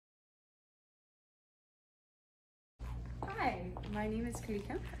My name is Katie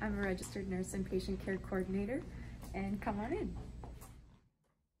Kemp. I'm a registered nurse and patient care coordinator, and come on in.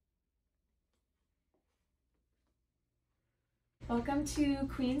 Welcome to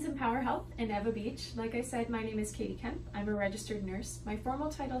Queens Empower Health in Eva Beach. Like I said, my name is Katie Kemp. I'm a registered nurse. My formal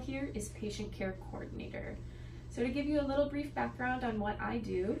title here is patient care coordinator. So to give you a little brief background on what I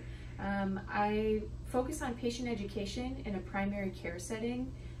do, I focus on patient education in a primary care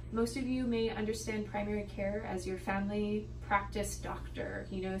setting. Most of you may understand primary care as your family practice doctor,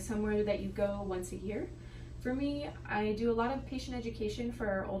 somewhere that you go once a year. For me, I do a lot of patient education for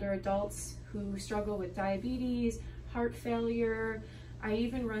our older adults who struggle with diabetes, heart failure. I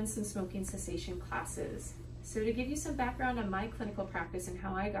even run some smoking cessation classes. So to give you some background on my clinical practice and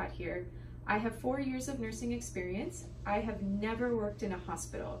how I got here, I have 4 years of nursing experience. I have never worked in a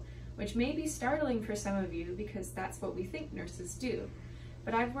hospital, which may be startling for some of you because that's what we think nurses do.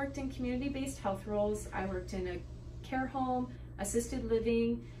 But I've worked in community-based health roles. I worked in a care home, assisted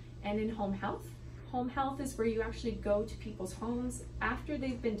living, and in home health. Home health is where you actually go to people's homes after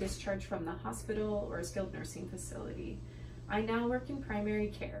they've been discharged from the hospital or a skilled nursing facility. I now work in primary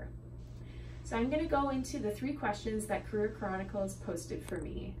care. So I'm going to go into the 3 questions that Career Chronicles posted for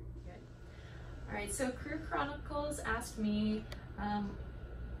me. All right, so Career Chronicles asked me,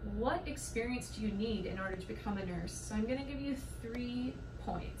 what experience do you need in order to become a nurse? So I'm going to give you 3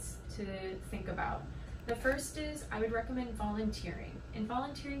 points to think about. The first is I would recommend volunteering. And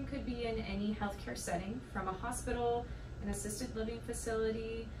volunteering could be in any healthcare setting, from a hospital, an assisted living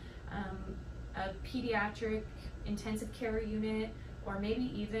facility, a pediatric intensive care unit, or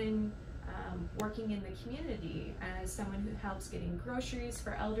maybe even working in the community as someone who helps getting groceries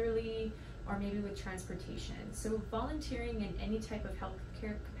for elderly, or maybe with transportation. So volunteering in any type of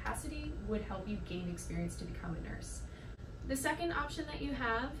healthcare capacity would help you gain experience to become a nurse. The second option that you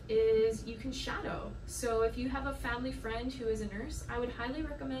have is you can shadow. So if you have a family friend who is a nurse, I would highly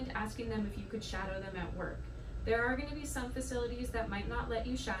recommend asking them if you could shadow them at work. There are going to be some facilities that might not let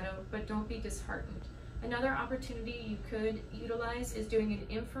you shadow, but don't be disheartened. Another opportunity you could utilize is doing an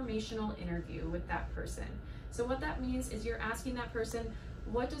informational interview with that person. So what that means is you're asking that person,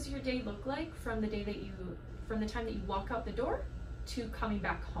 what does your day look like from the time that you walk out the door to coming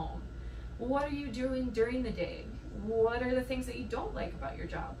back home? What are you doing during the day? What are the things that you don't like about your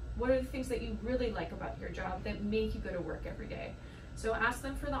job? What are the things that you really like about your job that make you go to work every day? So ask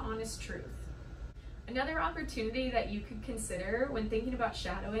them for the honest truth. Another opportunity that you could consider when thinking about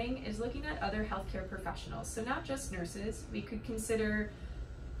shadowing is looking at other healthcare professionals. So not just nurses, we could consider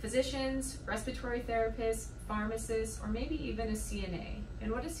physicians, respiratory therapists, pharmacists, or maybe even a CNA.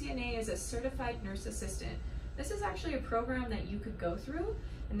 And what a CNA is, a certified nurse assistant. This is actually a program that you could go through,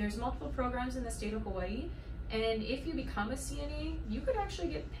 and there's multiple programs in the state of Hawaii. And if you become a CNA, you could actually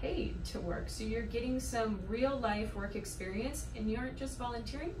get paid to work. So you're getting some real life work experience, and you aren't just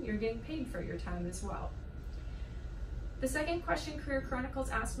volunteering, you're getting paid for your time as well. The second question Career Chronicles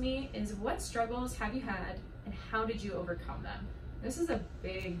asked me is, what struggles have you had and how did you overcome them? This is a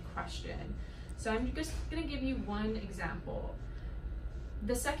big question. So I'm just gonna give you one example.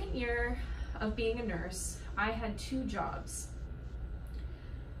 The second year of being a nurse, I had 2 jobs.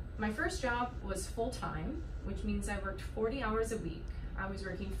 My first job was full-time, which means I worked 40 hours a week. I was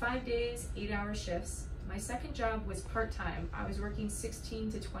working 5 days, 8-hour shifts. My second job was part-time. I was working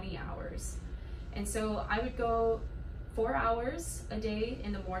 16 to 20 hours. And so I would go 4 hours a day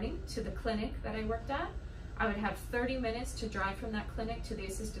in the morning to the clinic that I worked at. I would have 30 minutes to drive from that clinic to the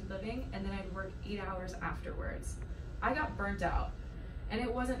assisted living, and then I'd work 8 hours afterwards. I got burnt out, and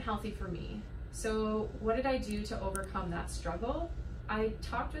it wasn't healthy for me. So what did I do to overcome that struggle? I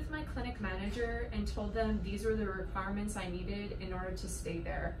talked with my clinic manager and told them these were the requirements I needed in order to stay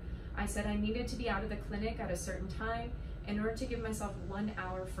there. I said I needed to be out of the clinic at a certain time in order to give myself 1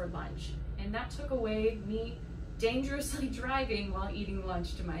 hour for lunch. And that took away me dangerously driving while eating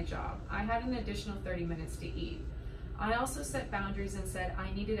lunch to my job. I had an additional 30 minutes to eat. I also set boundaries and said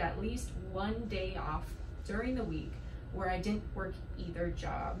I needed at least 1 day off during the week where I didn't work either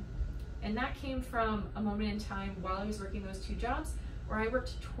job. And that came from a moment in time while I was working those 2 jobs where I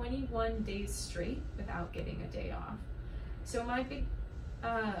worked 21 days straight without getting a day off. So my big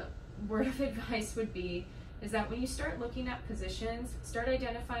word of advice would be is that when you start looking at positions, start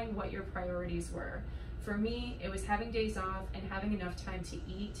identifying what your priorities were. For me, it was having days off and having enough time to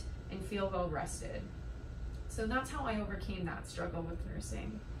eat and feel well rested. So that's how I overcame that struggle with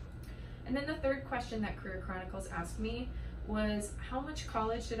nursing. And then the third question that Career Chronicles asked me was, how much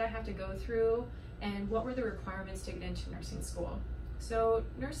college did I have to go through and what were the requirements to get into nursing school? So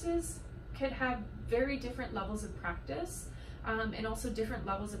nurses could have very different levels of practice and also different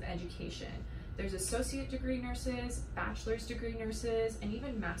levels of education. There's associate degree nurses, bachelor's degree nurses, and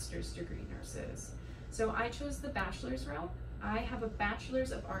even master's degree nurses. So I chose the bachelor's route. I have a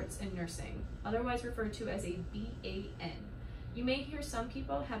Bachelor's of Arts in Nursing, otherwise referred to as a BAN. You may hear some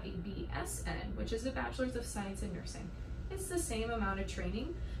people have a BSN, which is a Bachelor's of Science in Nursing. It's the same amount of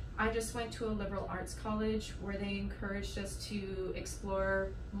training. I just went to a liberal arts college where they encouraged us to explore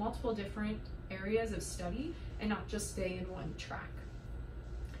multiple different areas of study and not just stay in one track.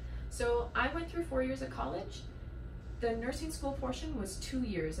 So I went through 4 years of college. The nursing school portion was 2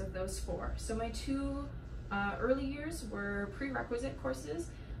 years of those 4. So my 2 early years were prerequisite courses.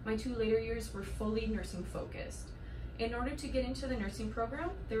 My 2 later years were fully nursing focused. In order to get into the nursing program,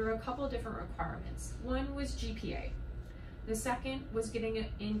 there were a couple different requirements. One was GPA. The second was getting it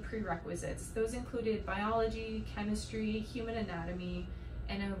in prerequisites. Those included biology, chemistry, human anatomy,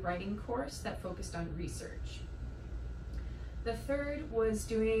 and a writing course that focused on research. The third was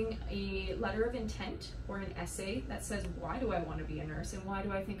doing a letter of intent or an essay that says, why do I want to be a nurse and why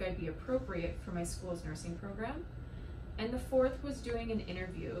do I think I'd be appropriate for my school's nursing program? And the fourth was doing an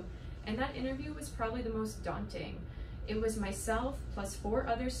interview. And that interview was probably the most daunting. It was myself plus 4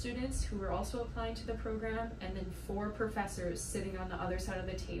 other students who were also applying to the program, and then 4 professors sitting on the other side of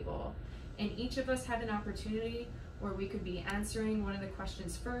the table. And each of us had an opportunity where we could be answering one of the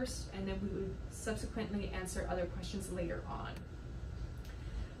questions first, and then we would subsequently answer other questions later on.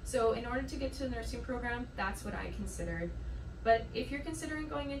 So in order to get to the nursing program, that's what I considered. But if you're considering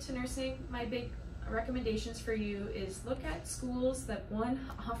going into nursing, my big recommendations for you is look at schools that, one,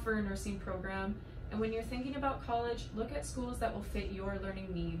 offer a nursing program, and when you're thinking about college, look at schools that will fit your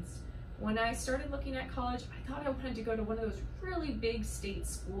learning needs. When I started looking at college, I thought I wanted to go to one of those really big state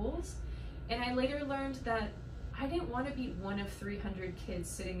schools, and I later learned that I didn't want to be one of 300 kids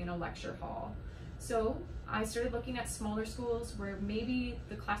sitting in a lecture hall. So I started looking at smaller schools where maybe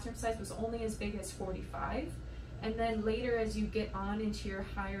the classroom size was only as big as 45, and then later as you get on into your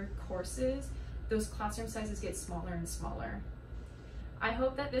higher courses, those classroom sizes get smaller and smaller. I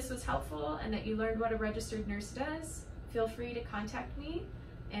hope that this was helpful and that you learned what a registered nurse does. Feel free to contact me,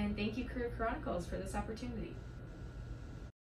 and thank you Career Chronicles for this opportunity.